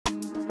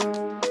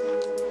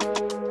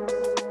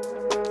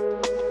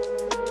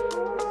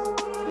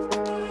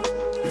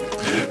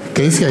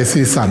KCIC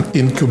is an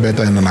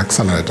incubator and an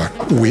accelerator.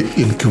 We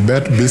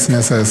incubate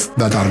businesses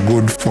that are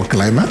good for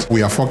climate.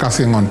 We are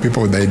focusing on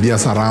people with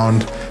ideas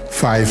around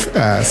 5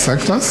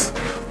 sectors.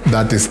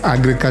 That is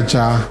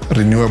agriculture,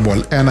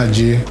 renewable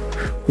energy,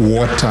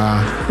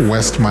 water,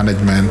 waste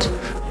management,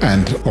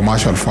 and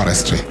commercial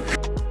forestry.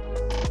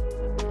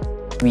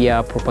 We are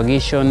a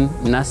propagation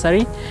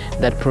nursery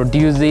that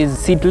produces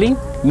seedling,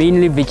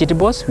 mainly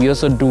vegetables. We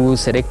also do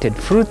selected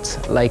fruits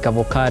like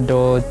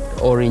avocado,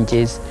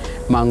 oranges,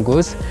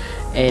 mangoes.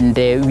 And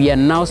we are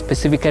now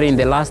specifically in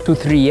the last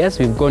 2-3 years,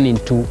 we've gone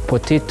into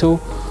potato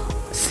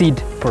seed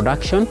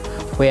production,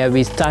 where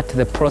we start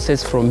the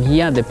process from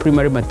here, the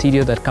primary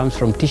material that comes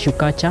from tissue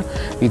culture.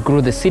 We grow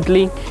the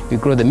seedling, we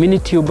grow the mini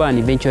tuber, and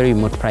eventually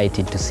we multiply it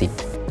into seed.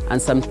 And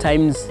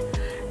sometimes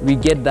we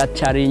get that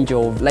challenge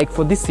of, like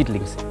for these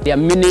seedlings, there are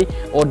many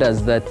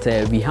orders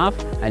that we have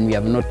and we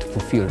have not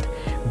fulfilled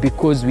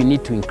because we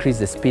need to increase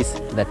the space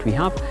that we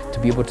have to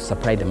be able to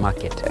supply the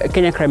market.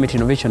 Kenya Climate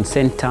Innovation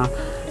Center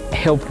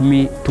helped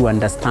me to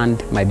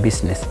understand my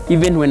business.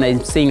 Even when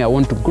I'm saying I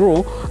want to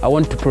grow, I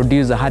want to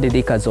produce 100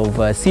 acres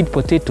of seed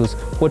potatoes,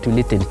 what will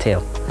it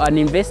entail? An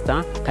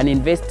investor can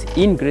invest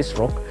in Grace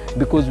Rock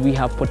because we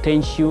have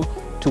potential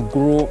to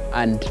grow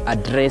and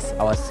address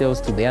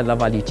ourselves to the other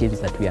value chains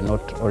that we are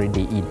not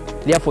already in.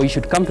 Therefore, you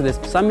should come to the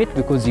summit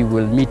because you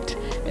will meet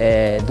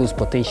those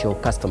potential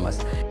customers.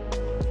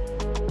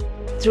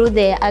 Through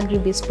the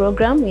AgriBiz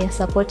program, we are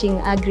supporting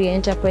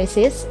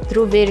agri-enterprises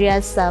through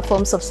various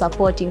forms of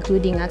support,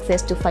 including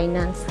access to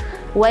finance.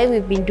 While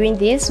we've been doing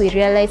this, we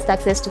realized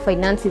access to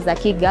finance is a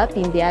key gap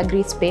in the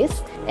agri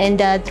space.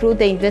 And through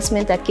the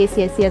investment that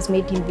KCIC has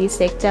made in this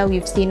sector,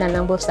 we've seen a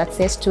number of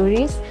success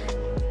stories.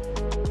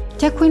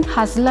 TechWin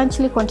has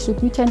largely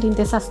contributed in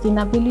the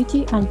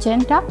sustainability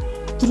agenda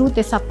through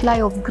the supply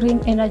of green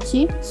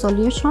energy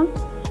solutions.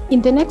 In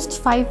the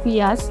next 5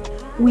 years,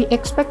 we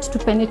expect to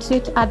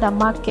penetrate other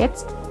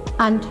markets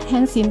and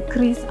hence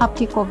increase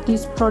uptake of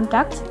these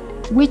products,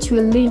 which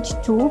will lead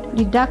to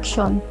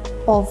reduction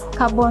of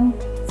carbon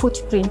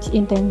footprint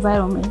in the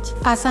environment.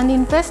 As an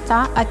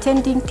investor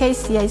attending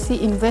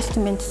KCIC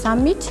Investment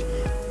Summit,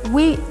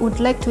 we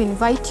would like to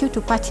invite you to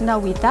partner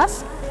with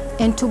us,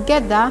 and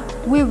together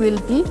we will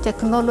be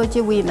technology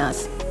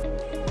winners.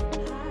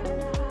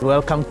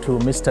 Welcome to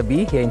Mr.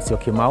 B here in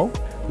Syokimau.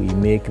 We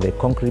make the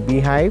concrete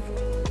beehive.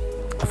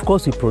 Of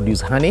course, we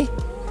produce honey,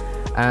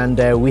 and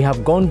we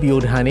have gone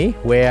beyond honey,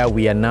 where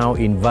we are now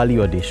in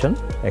value addition,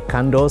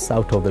 candles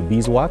out of the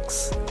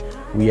beeswax.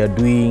 We are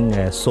doing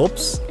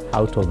soaps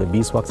out of the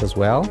beeswax as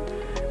well.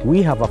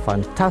 We have a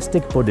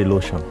fantastic body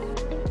lotion.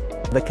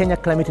 The Kenya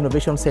Climate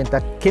Innovation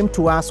Center came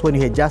to us when we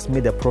had just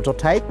made a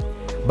prototype,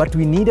 but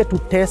we needed to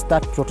test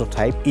that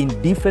prototype in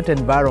different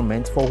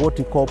environments for what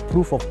we call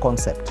proof of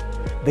concept.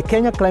 The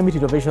Kenya Climate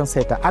Innovation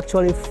Center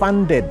actually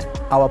funded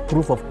our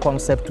proof of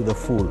concept to the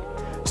full.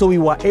 So we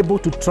were able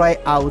to try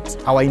out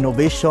our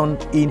innovation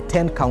in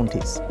 10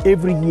 counties.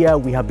 Every year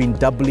we have been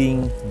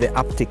doubling the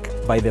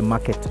uptick by the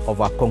market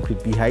of our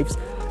concrete beehives,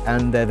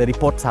 and the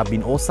reports have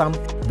been awesome.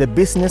 The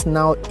business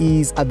now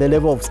is at the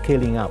level of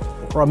scaling up.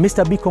 Our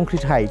Mr. B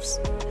concrete hives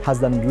has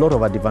done a lot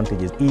of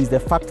advantages. Is the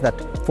fact that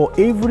for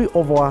every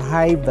of our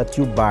hive that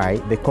you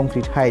buy, the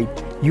concrete hive,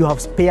 you have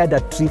spared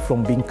a tree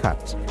from being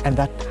cut. And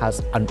that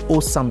has an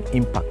awesome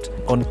impact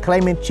on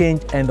climate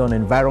change and on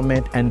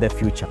environment and the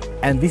future.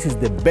 And this is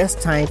the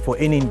best time for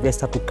any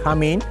investor to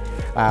come in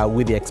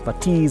with their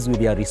expertise, with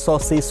their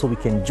resources, so we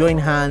can join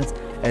hands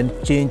and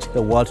change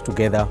the world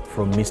together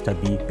from Mr.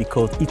 B,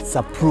 because it's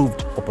a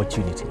proved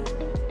opportunity.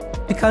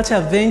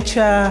 Apiculture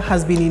Venture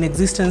has been in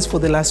existence for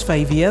the last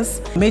 5 years.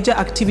 Major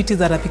activities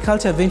that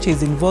Apiculture Venture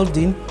is involved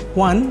in: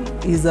 one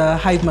is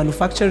hive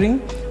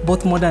manufacturing,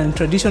 both modern and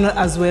traditional,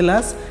 as well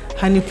as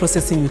honey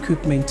processing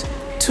equipment.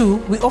 2,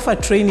 we offer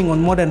training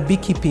on modern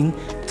beekeeping.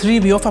 3,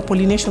 we offer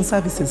pollination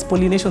services.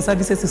 Pollination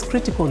services is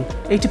critical.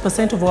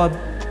 80% of our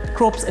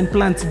crops and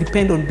plants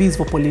depend on bees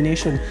for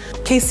pollination.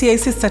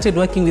 KCIC started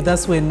working with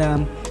us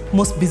when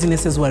most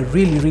businesses were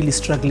really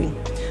struggling.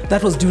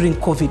 That was during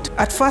COVID.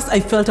 At first,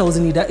 I felt I was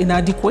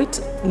inadequate,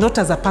 not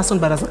as a person,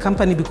 but as a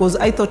company, because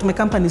I thought my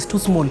company is too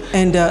small.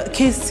 And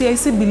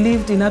KCIC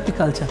believed in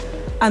apiculture,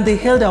 and they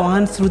held our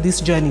hands through this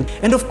journey.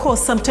 And of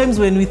course, sometimes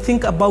when we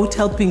think about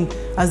helping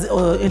as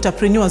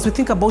entrepreneurs, we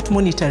think about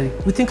monetary,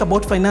 we think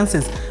about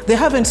finances. They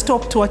haven't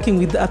stopped working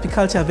with the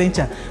Apiculture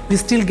Venture. We're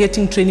still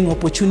getting training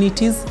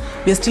opportunities.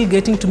 We're still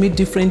getting to meet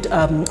different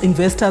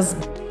investors.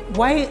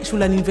 Why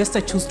should an investor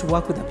choose to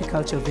work with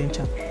Apiculture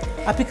Venture?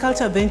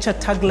 Apiculture Venture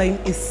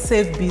tagline is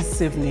Save Bees,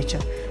 Save Nature.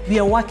 We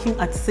are working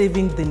at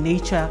saving the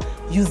nature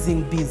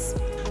using bees.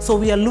 So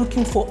we are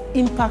looking for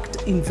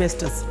impact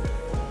investors.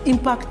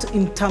 Impact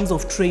in terms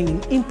of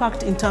training,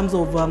 impact in terms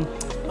of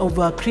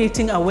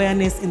creating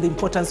awareness in the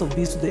importance of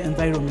bees to the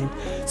environment.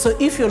 So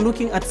if you're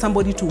looking at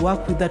somebody to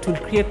work with that will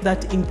create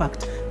that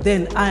impact,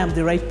 then I am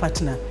the right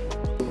partner.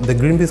 The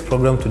Green Bees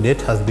program to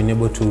date has been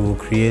able to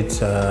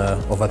create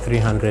over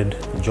 300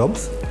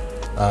 jobs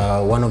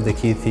One of the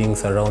key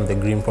things around the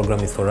green program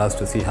is for us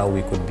to see how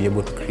we could be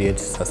able to create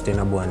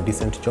sustainable and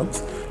decent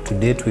jobs. To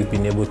date, we've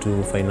been able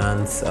to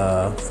finance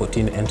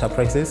 14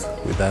 enterprises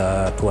with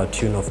to a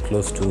tune of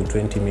close to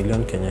 20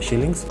 million Kenya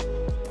shillings.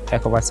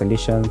 EcoVert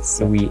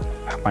Solutions, we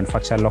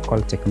manufacture local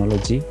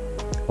technology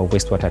of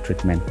wastewater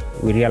treatment.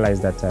 We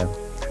realized that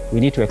we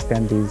need to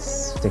extend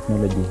this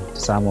technology to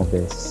some of the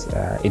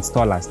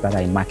installers that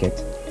are in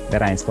market,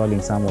 that are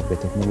installing some of the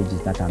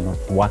technologies that are not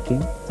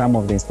working. Some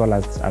of the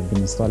installers have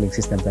been installing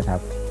systems that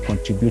have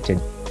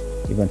contributed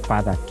even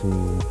further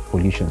to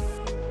pollution.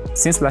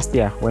 Since last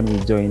year, when we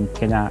joined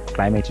Kenya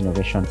Climate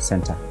Innovation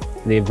Center,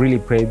 they've really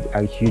played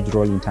a huge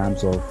role in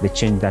terms of the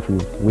change that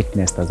we've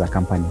witnessed as a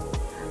company,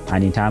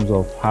 and in terms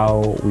of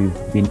how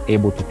we've been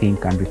able to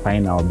think and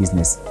refine our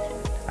business.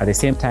 At the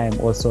same time,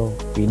 also,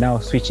 we now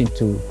switch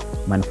into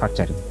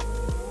manufacturing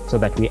so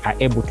that we are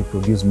able to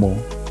produce more.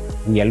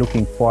 We are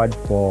looking forward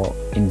for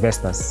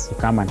investors to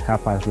come and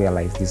help us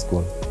realize this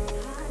goal.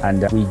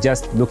 And we're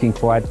just looking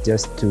forward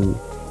just to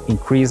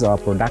increase our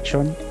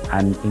production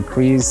and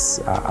increase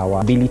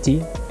our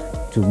ability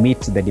to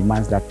meet the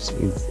demands that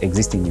is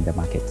existing in the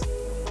market.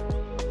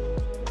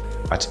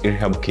 At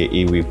IRHAB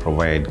KE, we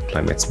provide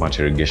climate-smart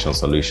irrigation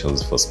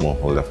solutions for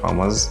smallholder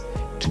farmers,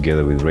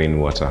 together with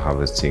rainwater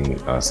harvesting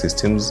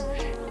systems,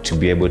 to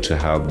be able to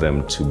help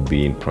them to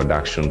be in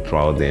production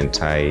throughout the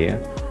entire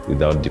year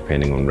without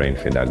depending on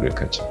rain-fed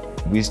agriculture.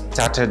 We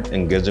started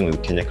engaging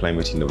with Kenya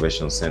Climate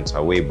Innovation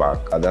Center way back.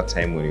 At that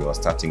time when we were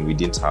starting, we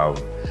didn't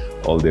have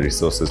all the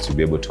resources to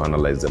be able to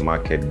analyze the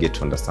market, get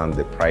to understand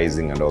the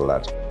pricing and all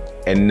that.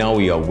 And now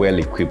we are well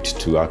equipped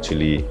to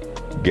actually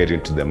get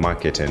into the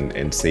market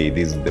and say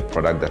this is the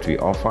product that we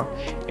offer,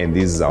 and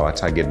this is our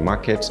target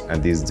market,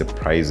 and this is the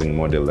pricing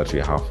model that we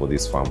have for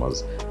these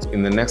farmers.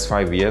 In the next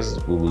 5 years,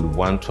 we will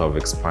want to have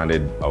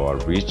expanded our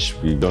reach.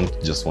 We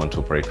don't just want to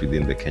operate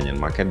within the Kenyan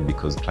market,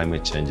 because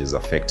climate change is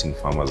affecting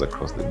farmers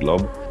across the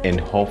globe, and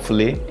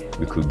hopefully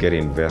we could get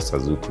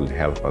investors who could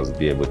help us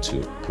be able to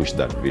push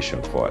that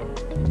vision forward.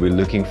 We're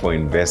looking for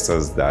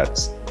investors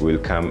that will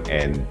come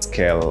and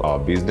scale our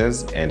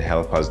business and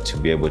help us to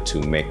be able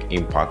to make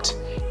impact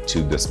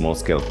to the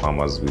small-scale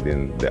farmers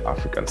within the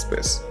African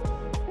space.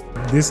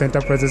 These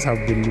enterprises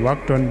have been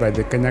worked on by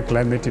the Kenya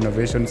Climate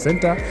Innovation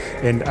Center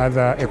and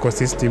other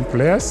ecosystem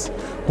players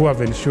who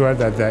have ensured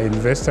that they are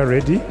investor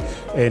ready,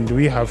 and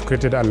we have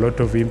created a lot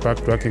of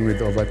impact working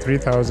with over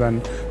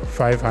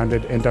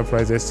 3,500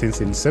 enterprises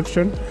since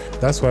inception.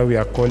 That's why we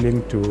are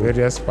calling to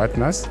various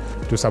partners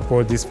to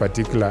support these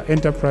particular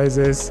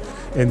enterprises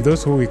and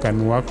those who we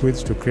can work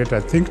with to create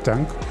a think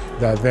tank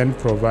that then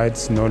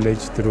provides knowledge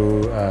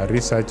through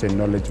research and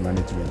knowledge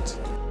management.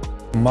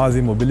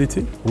 Mazi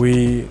Mobility,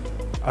 we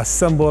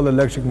assemble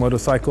electric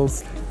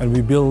motorcycles and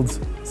we build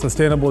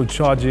sustainable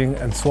charging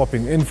and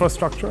swapping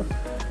infrastructure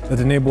that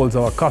enables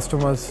our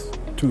customers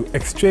to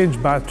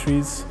exchange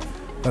batteries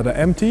that are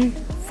empty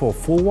for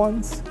full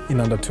ones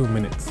in under 2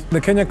 minutes. The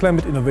Kenya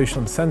Climate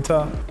Innovation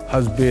Center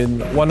has been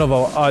one of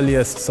our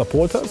earliest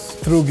supporters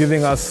through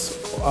giving us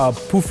a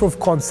proof of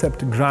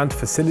concept grant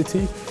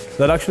facility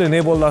that actually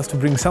enabled us to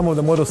bring some of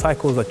the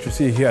motorcycles that you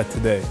see here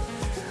today.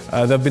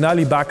 There have been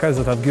early backers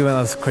that have given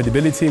us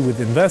credibility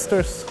with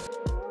investors.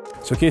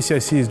 So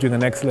KCIC is doing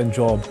an excellent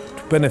job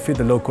to benefit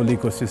the local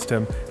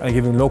ecosystem and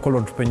giving local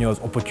entrepreneurs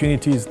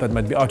opportunities that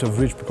might be out of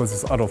reach because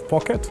it's out of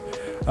pocket,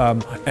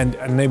 and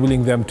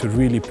enabling them to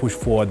really push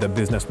forward their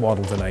business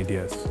models and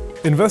ideas.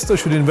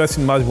 Investors should invest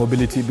in Mazi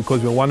Mobility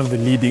because we're one of the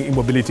leading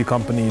e-mobility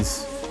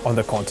companies on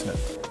the continent.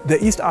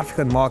 The East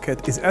African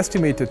market is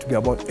estimated to be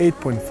about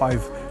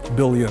 $8.5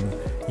 billion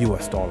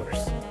US.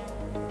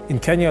 In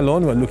Kenya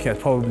alone, we're looking at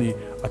probably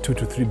a $2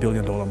 to $3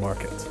 billion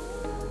market.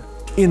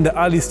 In the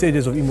early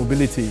stages of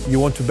e-mobility, you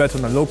want to bet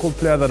on a local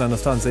player that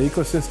understands the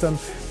ecosystem,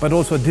 but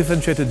also a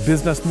differentiated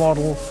business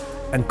model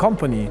and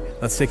company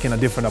that's taking a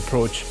different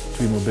approach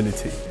to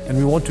e-mobility. And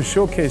we want to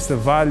showcase the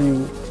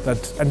value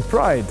and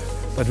pride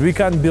that we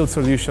can build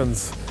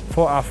solutions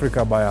for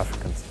Africa by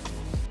Africans.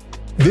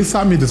 This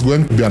summit is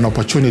going to be an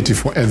opportunity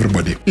for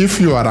everybody.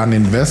 If you are an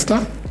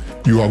investor,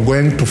 you are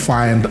going to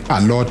find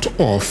a lot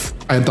of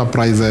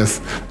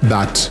enterprises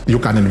that you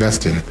can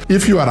invest in.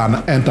 If you are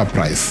an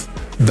enterprise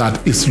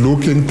that is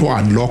looking to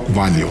unlock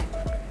value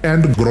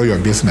and grow your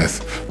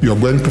business, you're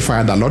going to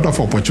find a lot of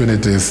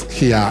opportunities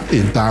here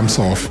in terms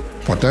of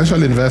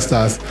potential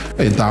investors,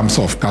 in terms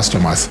of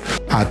customers.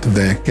 At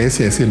the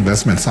KCIC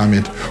Investment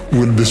Summit,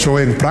 we'll be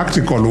showing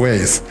practical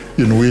ways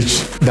in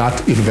which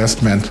that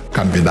investment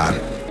can be done.